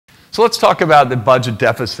So let's talk about the budget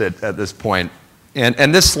deficit at this point.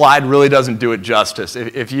 And this slide really doesn't do it justice.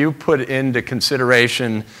 If you put into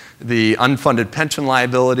consideration the unfunded pension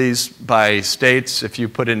liabilities by states, if you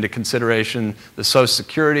put into consideration the Social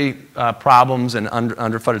Security problems and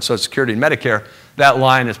underfunded Social Security and Medicare, that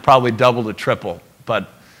line is probably double to triple. But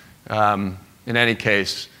in any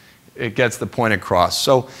case, it gets the point across.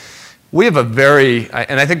 So we have a very,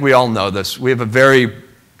 and I think we all know this, we have a very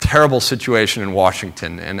terrible situation in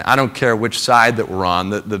Washington, and I don't care which side that we're on.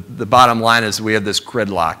 The bottom line is we have this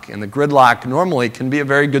gridlock, and the gridlock normally can be a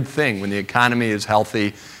very good thing when the economy is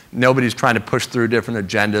healthy, nobody's trying to push through different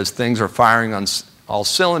agendas, things are firing on all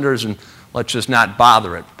cylinders, and let's just not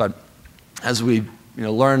bother it. But as we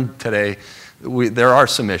learned today, there are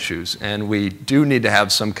some issues, and we do need to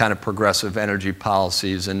have some kind of progressive energy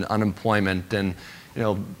policies and unemployment and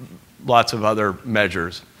lots of other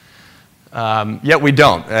measures. Yet we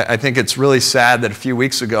don't. I think it's really sad that a few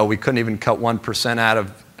weeks ago we couldn't even cut 1%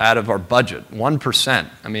 out of our budget. 1%.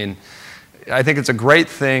 I mean, I think it's a great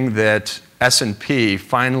thing that S&P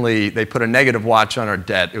finally, they put a negative watch on our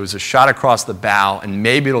debt. It was a shot across the bow, and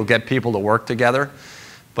maybe it'll get people to work together.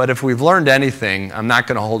 But if we've learned anything, I'm not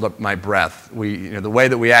going to hold up my breath. The way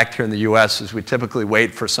that we act here in the U.S. is we typically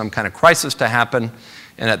wait for some kind of crisis to happen,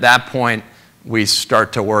 and at that point, we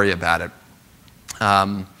start to worry about it.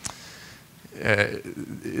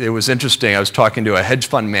 It was interesting. I was talking to a hedge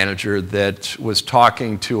fund manager that was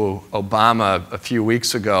talking to Obama a few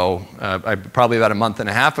weeks ago, probably about a month and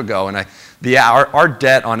a half ago, and our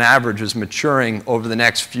debt on average is maturing over the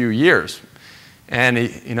next few years. And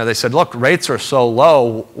they said, look, rates are so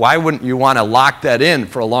low, why wouldn't you want to lock that in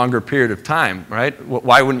for a longer period of time, right?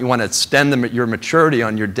 Why wouldn't you want to extend your maturity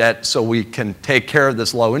on your debt so we can take care of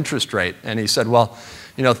this low interest rate? And he said, well,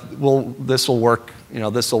 this will work.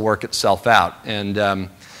 This will work itself out. And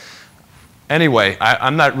anyway,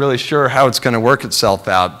 I'm not really sure how it's going to work itself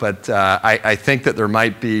out, but I think that there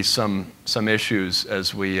might be some issues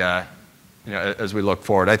as we look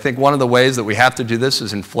forward. I think one of the ways that we have to do this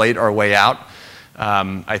is inflate our way out.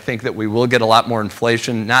 I think that we will get a lot more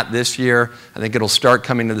inflation, not this year. I think it'll start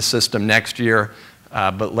coming to the system next year,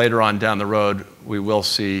 but later on down the road, we will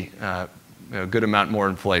see a good amount more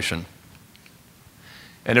inflation.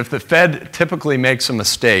 And if the Fed typically makes a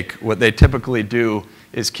mistake, what they typically do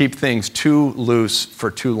is keep things too loose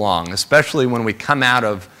for too long, especially when we come out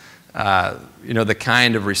of the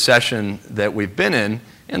kind of recession that we've been in,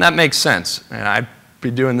 and that makes sense. And I'd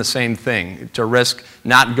be doing the same thing. To risk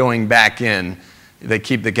not going back in, they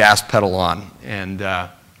keep the gas pedal on. And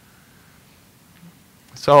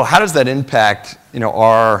so how does that impact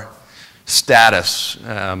our status,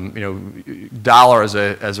 dollar as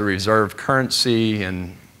a reserve currency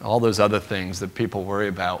and all those other things that people worry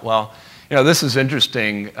about? Well, this is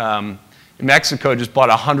interesting. Mexico just bought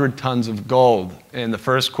 100 tons of gold in the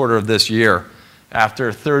first quarter of this year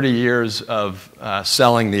after 30 years of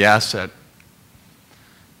selling the asset.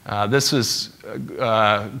 This is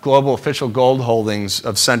global official gold holdings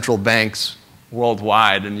of central banks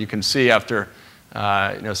worldwide, and you can see after,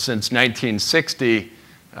 since 1960,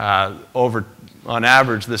 on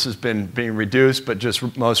average, this has been being reduced, but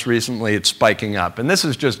just most recently it's spiking up. And this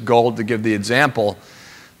is just gold to give the example,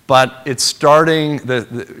 but it's starting,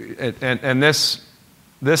 and this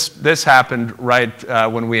happened right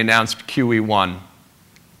when we announced QE1,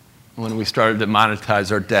 when we started to monetize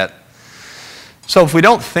our debt. So if we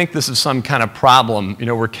don't think this is some kind of problem,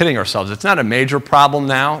 we're kidding ourselves. It's not a major problem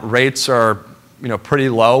now. Rates are, pretty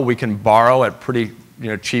low. We can borrow at pretty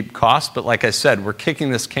cheap cost, but like I said, we're kicking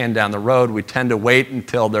this can down the road. We tend to wait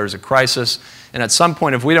until there's a crisis, and at some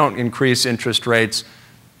point, if we don't increase interest rates,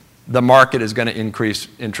 the market is going to increase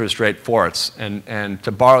interest rate for us, and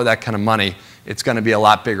to borrow that kind of money, it's going to be a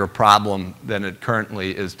lot bigger problem than it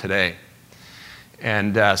currently is today.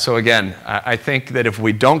 And so again, I think that if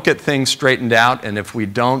we don't get things straightened out, and if we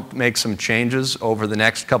don't make some changes over the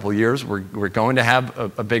next couple of years, we're going to have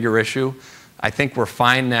a bigger issue. I think we're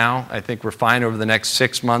fine now. I think we're fine over the next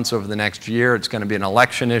 6 months, over the next year. It's going to be an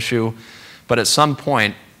election issue. But at some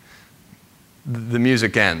point, the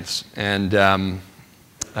music ends. And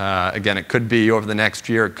again, it could be over the next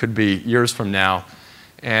year. It could be years from now.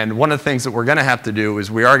 And one of the things that we're going to have to do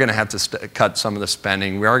is we are going to have to cut some of the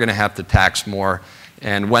spending. We are going to have to tax more.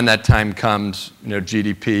 And when that time comes,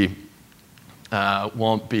 GDP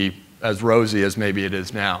won't be as rosy as maybe it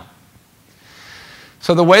is now.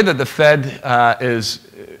 So the way that the Fed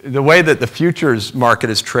the way that the futures market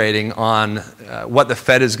is trading on what the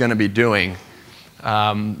Fed is going to be doing,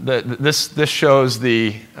 this shows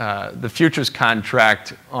the futures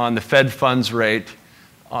contract on the Fed funds rate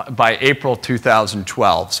by April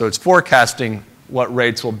 2012. So it's forecasting what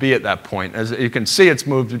rates will be at that point. As you can see, it's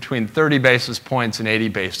moved between 30 basis points and 80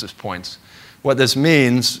 basis points. What this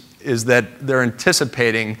means is that they're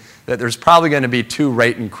anticipating that there's probably going to be 2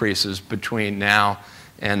 rate increases between now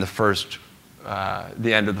and the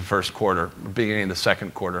end of the first quarter, beginning of the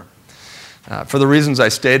second quarter. For the reasons I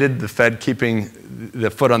stated, the Fed keeping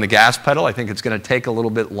the foot on the gas pedal, I think it's going to take a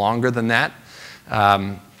little bit longer than that.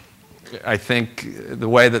 I think the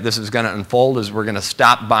way that this is going to unfold is we're going to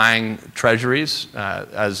stop buying treasuries,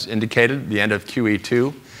 as indicated, the end of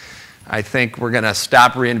QE2. I think we're going to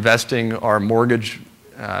stop reinvesting our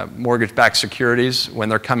mortgage-backed securities. When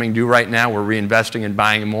they're coming due right now, we're reinvesting and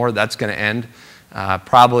buying more. That's going to end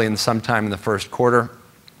probably sometime in the first quarter.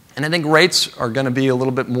 And I think rates are going to be a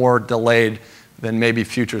little bit more delayed than maybe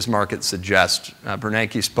futures markets suggest.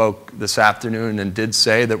 Bernanke spoke this afternoon and did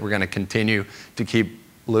say that we're going to continue to keep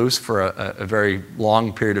loose for a very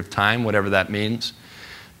long period of time, whatever that means.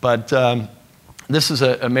 But this is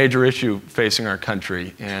a major issue facing our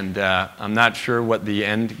country, and I'm not sure what the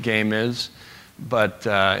end game is. But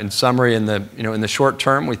in summary, in the short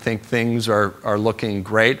term, we think things are looking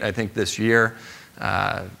great. I think this year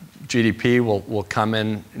GDP will come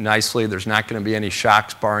in nicely. There's not going to be any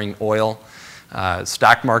shocks barring oil.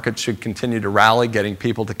 Stock markets should continue to rally, getting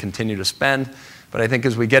people to continue to spend. But I think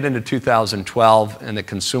as we get into 2012 and the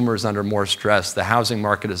consumer is under more stress, the housing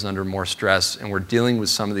market is under more stress, and we're dealing with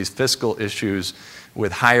some of these fiscal issues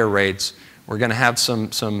with higher rates, we're going to have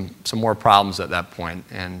some more problems at that point,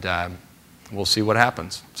 and we'll see what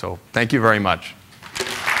happens. So thank you very much.